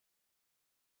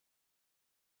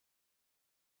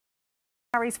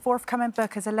Harry's forthcoming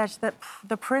book has alleged that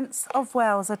the Prince of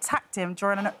Wales attacked him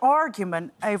during an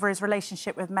argument over his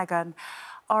relationship with Meghan.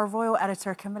 Our royal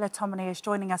editor, Camilla Tominey, is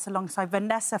joining us alongside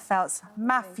Vanessa Feltz,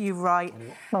 Matthew Wright.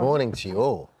 Morning to you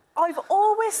all. I've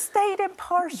always stayed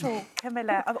impartial,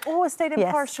 Camilla. I've always stayed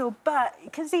impartial, but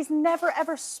because he's never,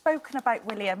 ever spoken about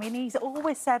William. I mean, he's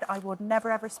always said, I would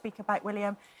never, ever speak about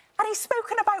William. And he's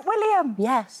spoken about William.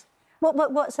 Yes. What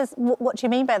do you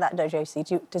mean by that, though, Josie?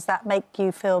 Does that make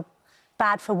you feel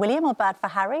bad for William or bad for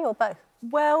Harry or both?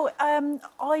 Well,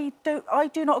 I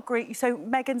do not agree. So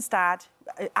Meghan's dad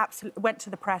went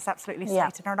to the press, absolutely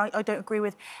stated her, and I don't agree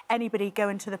with anybody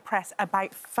going to the press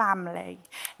about family.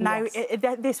 Now,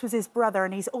 this was his brother,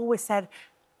 and he's always said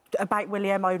about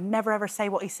William, I would never ever say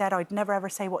what he said, I'd never ever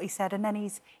say what he said, and then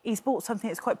he's brought something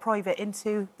that's quite private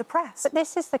into the press. But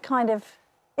this is the kind of...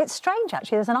 It's strange,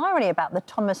 actually. There's an irony about the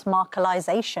Thomas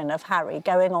Markleisation of Harry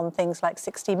going on things like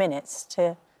 60 Minutes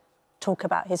to talk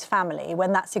about his family,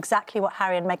 when that's exactly what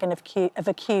Harry and Meghan have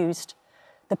accused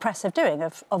the press of doing,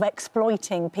 of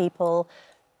exploiting people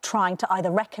trying to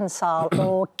either reconcile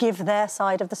or give their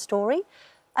side of the story.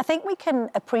 I think we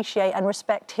can appreciate and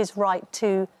respect his right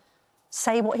to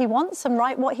say what he wants and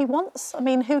write what he wants. I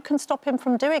mean, who can stop him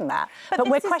from doing that? But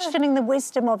we're questioning the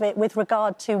wisdom of it with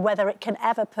regard to whether it can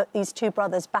ever put these two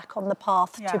brothers back on the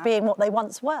path to being what they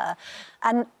once were.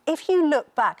 And if you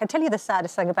look back, I tell you the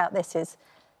saddest thing about this is,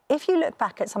 if you look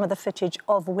back at some of the footage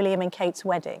of William and Kate's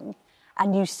wedding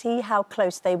and you see how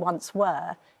close they once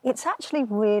were, it's actually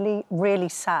really, really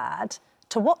sad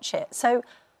to watch it. So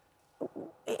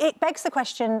it begs the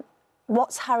question,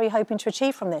 what's Harry hoping to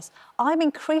achieve from this? I'm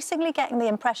increasingly getting the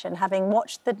impression, having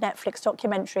watched the Netflix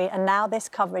documentary and now this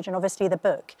coverage and obviously the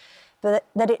book,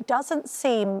 that it doesn't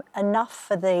seem enough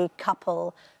for the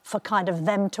couple for kind of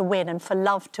them to win and for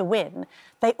love to win.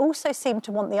 They also seem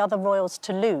to want the other royals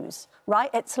to lose, right?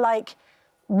 It's like,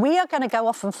 we are going to go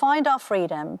off and find our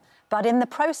freedom, but in the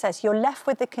process, you're left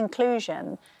with the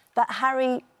conclusion that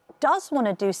Harry does want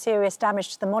to do serious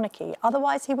damage to the monarchy.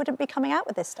 Otherwise, he wouldn't be coming out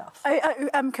with this stuff.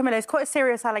 Camilla, it's quite a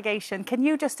serious allegation. Can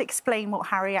you just explain what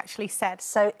Harry actually said?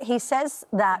 So he says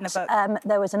that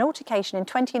there was an altercation in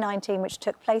 2019 which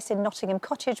took place in Nottingham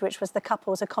Cottage, which was the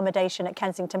couple's accommodation at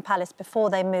Kensington Palace before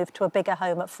they moved to a bigger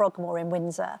home at Frogmore in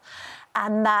Windsor.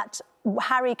 And that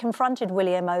Harry confronted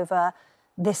William over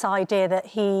this idea that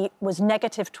he was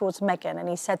negative towards Meghan, and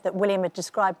he said that William had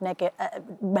described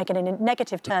Meghan in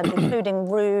negative terms, including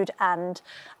rude and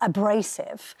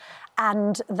abrasive,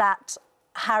 and that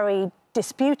Harry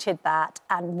disputed that,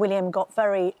 and William got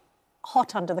very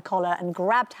hot under the collar and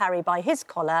grabbed Harry by his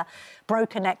collar,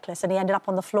 broke a necklace, and he ended up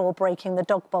on the floor breaking the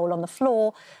dog bowl on the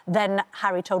floor. Then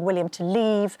Harry told William to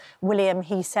leave. William,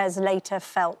 he says, later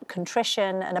felt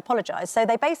contrition and apologised. So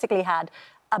they basically had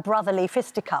a brotherly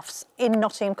fisticuffs in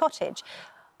Nottingham Cottage.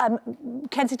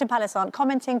 Kensington Palace aren't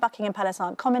commenting, Buckingham Palace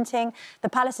aren't commenting. The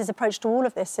Palace's approach to all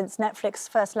of this since Netflix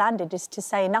first landed is to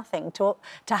say nothing, to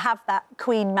have that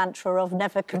Queen mantra of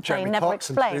never complain, never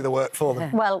explain. Do the work for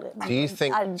them. Well, do you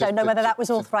think, I don't know whether that was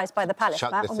authorised by the Palace.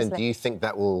 Do you think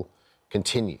that will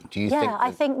continue? Do you think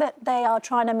I think that they are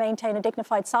trying to maintain a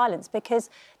dignified silence because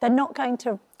they're not going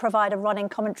to provide a running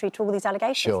commentary to all these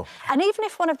allegations. Sure. And even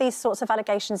if one of these sorts of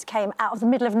allegations came out of the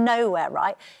middle of nowhere,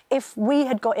 right, if we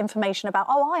had got information about,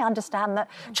 oh, I understand that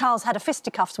Charles had a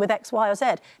fisticuffs with X, Y or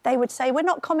Z, they would say, we're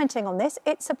not commenting on this,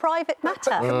 it's a private matter.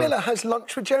 But Camilla has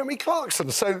lunch with Jeremy Clarkson,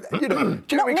 so, you know...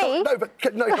 Jeremy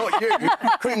No, not you,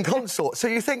 Queen Consort. So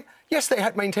you think, yes, they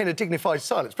had maintained a dignified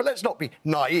silence, but let's not be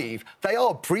naive. They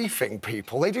are briefing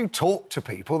people, they do talk to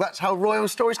people, that's how royal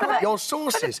stories come out. Your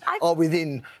sources are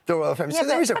within the royal family, so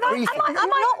there is a briefing.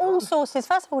 Not all sources.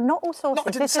 First of all, not all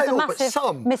sources. This is a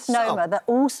massive misnomer that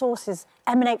all sources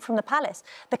emanate from the palace.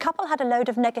 The couple had a load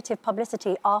of negative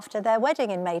publicity after their wedding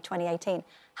in May 2018.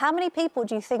 How many people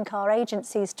do you think are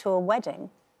agencies to a wedding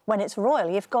when it's royal?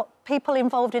 You've got people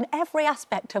involved in every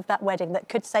aspect of that wedding that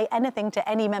could say anything to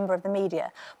any member of the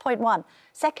media. Point one.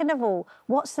 Second of all,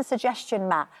 what's the suggestion,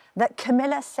 Matt, that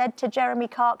Camilla said to Jeremy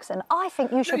Clarkson, I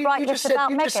think you should write this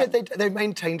about Meghan? You just said they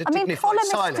maintained a dignified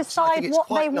silence. Decide I think it's what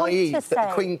quite they want naive to say. that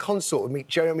the Queen Consort would meet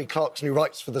Jeremy Clarkson, who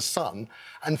writes for The Sun,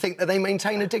 and think that they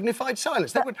maintain a dignified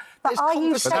silence. But are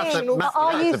you saying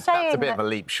that's a bit of a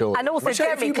leap short. And also,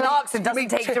 Jeremy Clarkson doesn't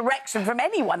take direction from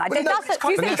anyone. I don't know.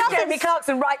 Do you think Jeremy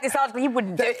Clarkson write this article? He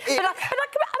wouldn't do it. But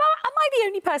am I the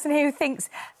only person here who thinks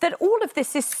that all of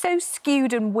this is so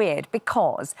skewed and weird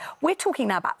because we're talking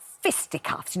now about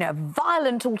fisticuffs, you know,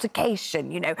 violent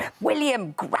altercation, you know,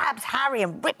 William grabs Harry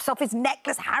and rips off his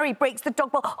necklace, Harry breaks the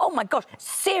dog bowl. Oh, my gosh,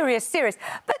 serious.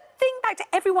 But think back to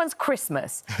everyone's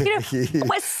Christmas. You know, as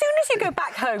soon as you go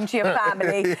back home to your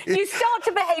family, you start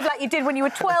to behave like you did when you were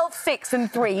 12, 6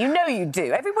 and 3. You know you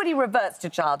do. Everybody reverts to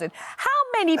childhood. How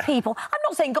many people, I'm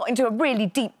not saying got into a really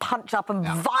deep punch-up and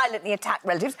violently attacked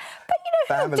relatives, but,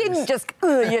 you know, who didn't just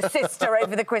your sister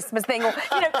over the Christmas thing or,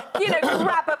 you know,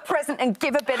 grab a present and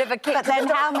give a bit of a kick But to then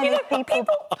the how many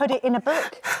people put it in a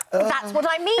book? That's what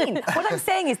I mean. What I'm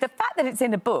saying is the fact that it's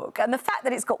in a book and the fact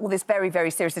that it's got all this very,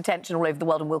 very serious attention all over the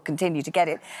world and will continue to get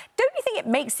it, don't you think it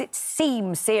makes it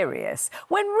seem serious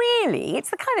when really it's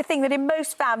the kind of thing that in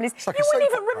most families you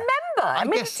wouldn't even remember? I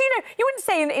mean, you know, you wouldn't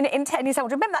say in 10 years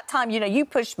old, remember that time, you know, you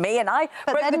pushed me and I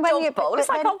broke the dog bowl. It's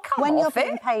like, oh, come when off you're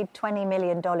being paid $20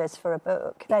 million for a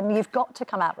book, then you've got to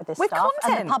come out with this stuff.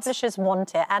 Content. And the publishers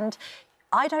want it. And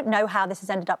I don't know how this has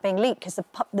ended up being leaked because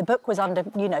the book was under,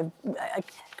 you know,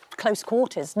 close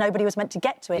quarters. Nobody was meant to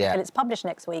get to it until it's published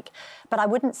next week. But I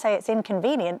wouldn't say it's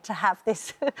inconvenient to have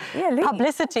this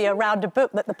publicity around a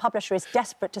book that the publisher is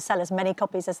desperate to sell as many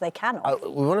copies as they can of.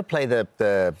 We want to play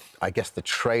the I guess, the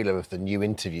trailer of the new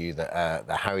interview that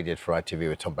Harry did for ITV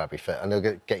with Tom Bradby, and I'll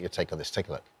get your take on this. Take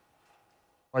a look.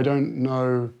 I don't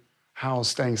know how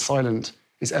staying silent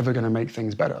is ever going to make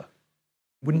things better.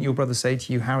 Wouldn't your brother say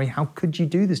to you, Harry, how could you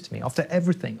do this to me? After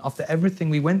everything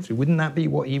we went through, wouldn't that be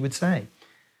what he would say?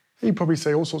 He'd probably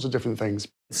say all sorts of different things.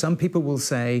 Some people will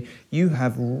say, you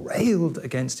have railed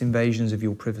against invasions of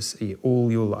your privacy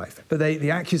all your life. But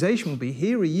the accusation will be,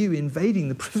 here are you invading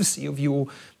the privacy of your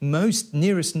most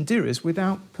nearest and dearest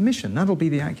without permission. That'll be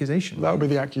the accusation. That'll be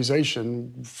the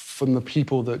accusation from the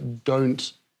people that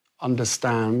don't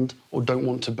understand or don't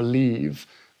want to believe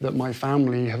that my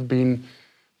family have been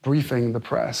briefing the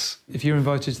press. If you're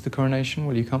invited to the coronation,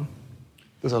 will you come?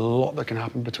 There's a lot that can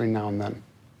happen between now and then.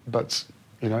 But,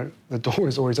 you know, the door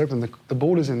is always open. The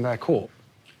ball is in their court.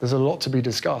 There's a lot to be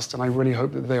discussed, and I really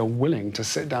hope that they are willing to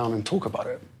sit down and talk about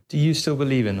it. Do you still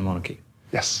believe in the monarchy?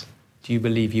 Yes. Do you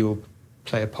believe you'll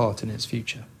play a part in its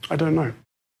future? I don't know.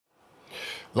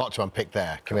 A lot to unpick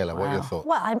there. Camilla, what are your thoughts?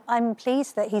 Well, I'm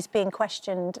pleased that he's being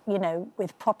questioned, you know,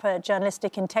 with proper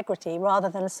journalistic integrity rather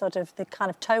than sort of the kind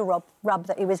of toe rub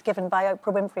that he was given by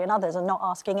Oprah Winfrey and others and not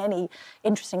asking any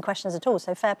interesting questions at all.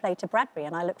 So fair play to Bradby,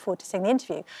 and I look forward to seeing the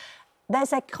interview.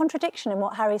 There's a contradiction in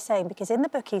what Harry's saying, because in the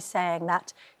book he's saying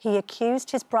that he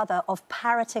accused his brother of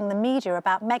parroting the media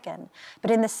about Meghan.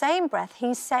 But in the same breath,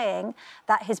 he's saying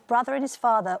that his brother and his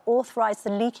father authorised the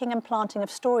leaking and planting of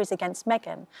stories against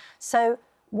Meghan. So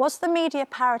was the media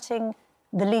parroting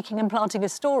the leaking and planting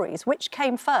of stories? Which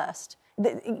came first?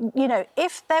 You know,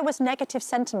 if there was negative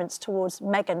sentiments towards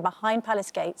Meghan behind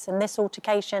Palace Gates and this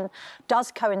altercation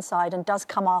does coincide and does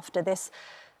come after this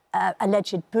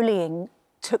alleged bullying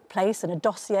took place and a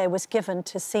dossier was given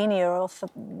to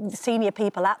senior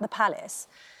people at the palace,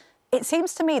 it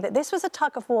seems to me that this was a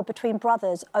tug of war between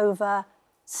brothers over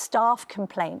staff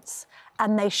complaints,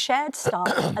 and they shared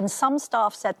staff, and some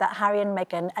staff said that Harry and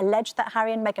Meghan alleged that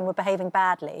Harry and Meghan were behaving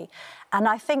badly. And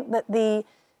I think that the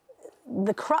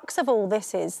crux of all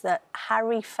this is that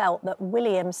Harry felt that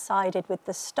William sided with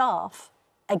the staff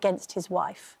against his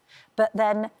wife. But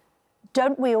then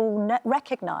don't we all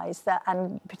recognise that,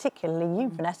 and particularly you,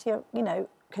 Vanessa, you know,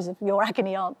 because of your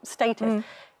agony aunt status,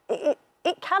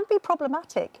 it can be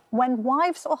problematic when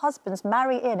wives or husbands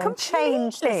marry in and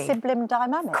change the sibling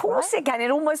dynamic. Of course it can. It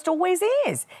almost always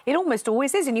is. It almost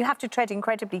always is. And you have to tread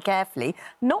incredibly carefully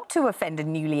not to offend a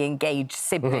newly engaged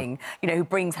sibling, you know, who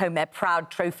brings home their proud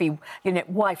trophy, you know,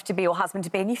 wife-to-be or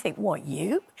husband-to-be. And you think, what,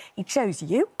 you? He chose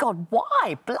you? God,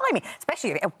 why? Blimey.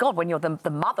 Especially, oh, God, when you're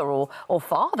the mother or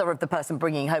father of the person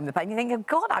bringing home the pain. You think, oh,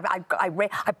 God, I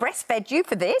breastfed you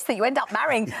for this, that you end up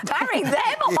marrying them?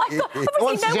 Oh, my God.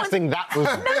 Obviously, suggesting that was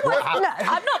no,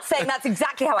 I'm not saying that's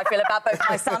exactly how I feel about both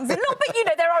my sons-in-law, but, you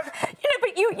know, there are, you know,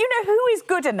 but you know who is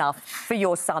good enough for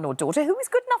your son or daughter, who is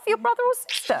good enough for your brother or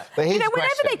sister. You know,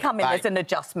 whenever they come in, there's an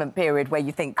adjustment period where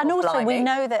you think, and also blimey.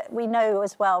 we know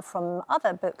as well from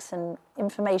other books and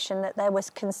information that there was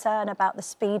concern about the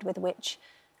speed with which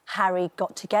Harry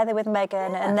got together with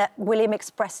Meghan, and that William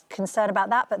expressed concern about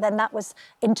that, but then that was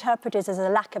interpreted as a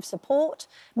lack of support.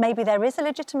 Maybe there is a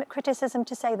legitimate criticism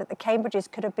to say that the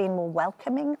Cambridges could have been more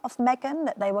welcoming of Meghan,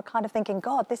 that they were kind of thinking,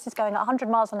 God, this is going at 100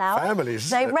 miles an hour. Families.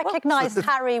 They recognised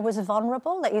Harry was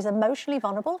vulnerable, that he's emotionally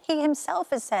vulnerable. He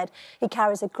himself has said he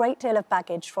carries a great deal of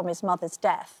baggage from his mother's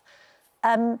death.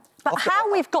 But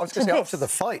how we've got to this... After the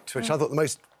fight, which I thought the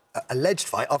most... alleged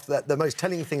fight, after that, the most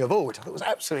telling thing of all, which I thought was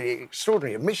absolutely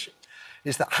extraordinary admission,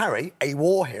 is that Harry, a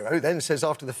war hero, then says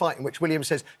after the fight in which William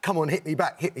says, come on, hit me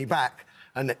back,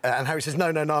 and Harry says, no,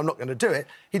 I'm not going to do it,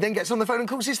 he then gets on the phone and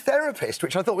calls his therapist,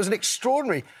 which I thought was an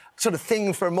extraordinary sort of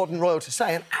thing for a modern royal to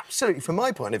say, and absolutely, from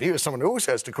my point of view, as someone who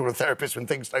also has to call a therapist when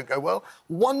things don't go well,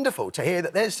 wonderful to hear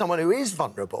that there's someone who is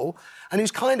vulnerable and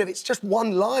who's kind of, it's just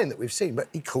one line that we've seen, but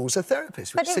he calls a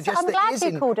therapist, which suggests that he is I'm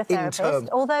glad he called a therapist,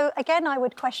 although, again, I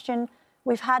would question,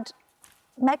 we've had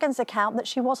Meghan's account that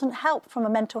she wasn't helped from a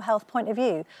mental health point of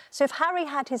view. So if Harry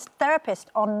had his therapist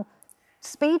on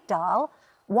speed dial,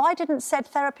 why didn't said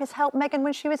therapist help Meghan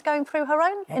when she was going through her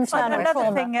own internal trauma?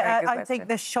 Another thing I think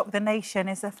that shocked the nation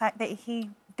is the fact that he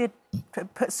did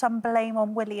put some blame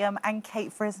on William and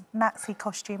Kate for his Nazi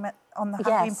costume on the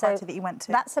Halloween party that he went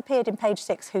to. That's appeared in page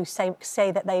 6, who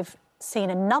say that they've seen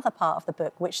another part of the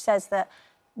book which says that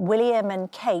William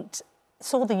and Kate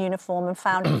saw the uniform and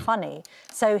found it funny.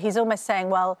 So he's almost saying,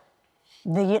 well,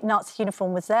 the Nazi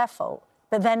uniform was their fault.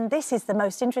 But then this is the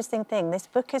most interesting thing. This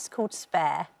book is called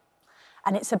Spare,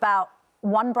 and it's about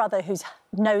one brother who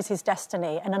knows his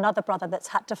destiny and another brother that's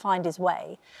had to find his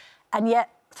way. And yet,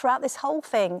 throughout this whole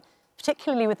thing,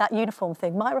 particularly with that uniform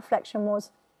thing, my reflection was,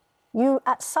 you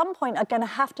at some point are going to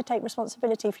have to take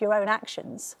responsibility for your own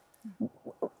actions.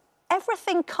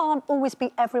 Everything can't always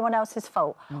be everyone else's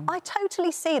fault. I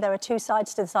totally see there are two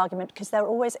sides to this argument, because there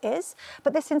always is,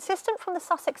 but this insistence from the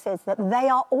Sussexes that they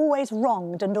are always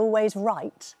wronged and always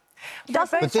right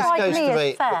doesn't strike me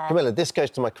as fair. Camilla, this goes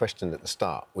to my question at the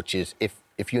start, which is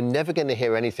if you're never going to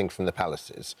hear anything from the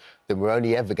Pallisers, then we're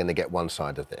only ever going to get one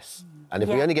side of this. And if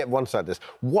we only get one side of this,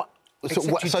 what... I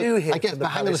guess, but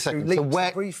hang on a second. So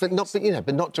where, but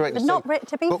not directly. But not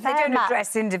to be fair, they don't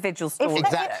address individual stories.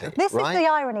 Exactly. This is the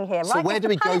irony here, right? So where do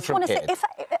we go from here?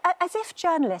 As if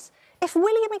journalists, if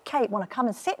William and Kate want to come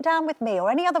and sit down with me or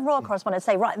any other royal correspondent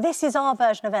and say, right, this is our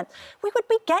version of events, we would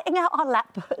be getting out our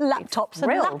laptops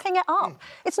and lapping it up.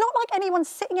 It's not like anyone's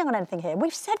sitting on anything here.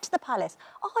 We've said to the palace,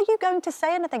 are you going to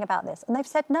say anything about this? And they've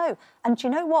said no. And do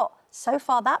you know what? So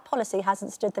far, that policy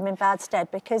hasn't stood them in bad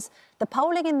stead, because the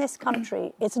polling in this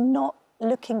country is not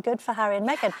looking good for Harry and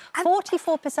Meghan.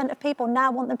 44% of people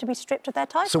now want them to be stripped of their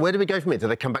title. So where do we go from here? Do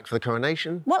they come back for the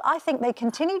coronation? Well, I think they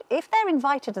continue. If they're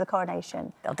invited to the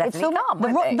coronation, they'll definitely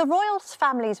come. The royal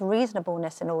family's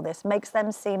reasonableness in all this makes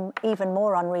them seem even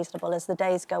more unreasonable as the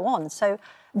days go on. So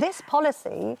this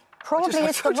policy probably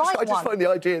is the right one. I just find the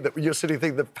idea that you're sitting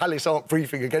thinking the palace aren't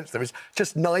briefing against them is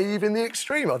just naive in the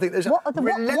extreme. I think there's a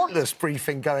relentless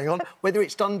briefing going on, whether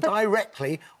it's done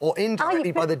directly or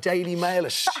indirectly by the Daily Mail,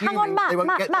 assuming they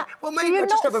won't get... Well, maybe I'll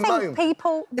just have a moment.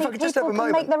 People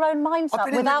can make their own minds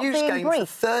up without being briefed. I've been in the news game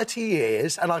for 30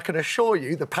 years, and I can assure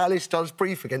you the palace does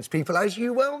brief against people, as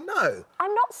you well know.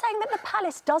 I'm not saying that the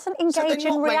palace doesn't engage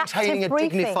in reactive briefing. So they're not maintaining a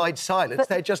dignified silence.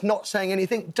 They're just not saying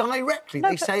anything directly.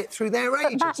 They say it through their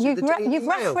agents. You've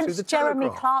referenced Jeremy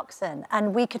Clarkson,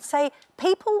 and we could say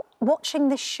people watching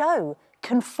this show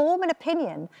can form an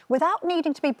opinion without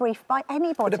needing to be briefed by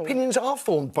anybody. But opinions are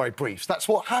formed by briefs. That's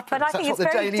what happens. But I think it's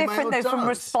very different, though, from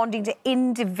responding to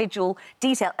individual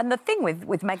detail. And the thing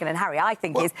with Meghan and Harry, I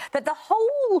think, is that the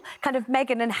whole kind of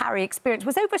Meghan and Harry experience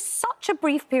was over such a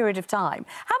brief period of time.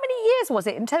 How many years was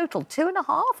it in total?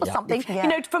 2.5 or something? You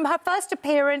know, from her first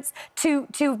appearance to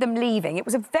them leaving. It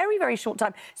was a very, very short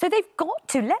time. So they've got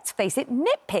to, let's face it,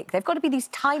 nitpick. They've got to be these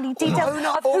tiny details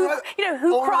of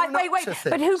who cried...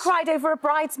 But who cried over a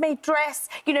bridesmaid dress,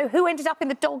 you know, who ended up in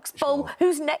the dog's bowl,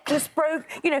 whose necklace broke,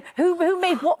 you know, who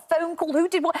made what phone call, who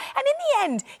did what. And in the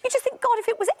end, you just think, God, if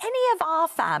it was any of our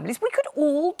families, we could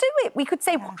all do it. We could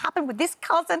say what happened with this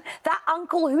cousin, that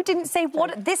uncle, who didn't say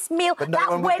what at this meal, but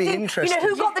that wedding, you know,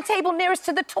 who got the table nearest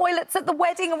to the toilets at the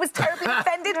wedding and was terribly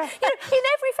offended. You know, in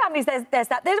every family, there's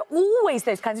that. There's always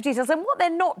those kinds of details. And what they're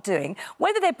not doing,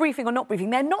 whether they're briefing or not briefing,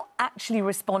 they're not actually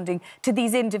responding to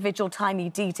these individual tiny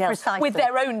details with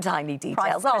their own tiny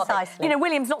details, are they? You know,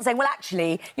 William's not saying, well,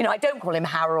 actually, you know, I don't call him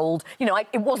Harold. You know,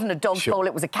 it wasn't a dog's bowl,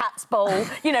 it was a cat's bowl.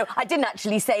 You know, I didn't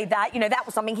actually say that. You know, that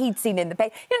was something he'd seen in the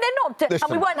paper. You know, they're not...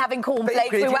 and we weren't having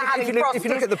cornflakes, we were having frosties. If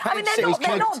you look at the page,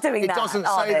 they're not doing that, it doesn't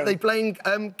say that they blamed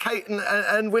Kate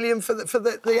and William for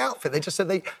the outfit. They just said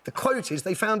the quote is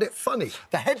they found it funny.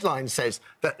 The headline says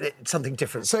that it's something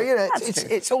different. So, you know,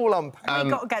 it's all unpacked.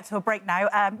 We've got to get to a break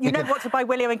now. You know what to buy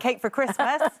William and Kate for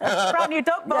Christmas? Brand new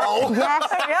dog box.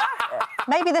 Yes.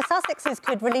 Maybe the Sussexes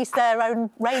could release their own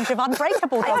range of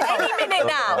unbreakable dogs. Any minute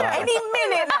now. Any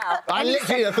minute now.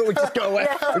 I thought we'd just go away.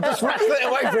 We'd just wrestle it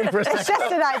away from him for a second. It's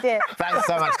just an idea. Thanks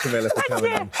so much, Camilla, for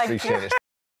coming in. Appreciate it.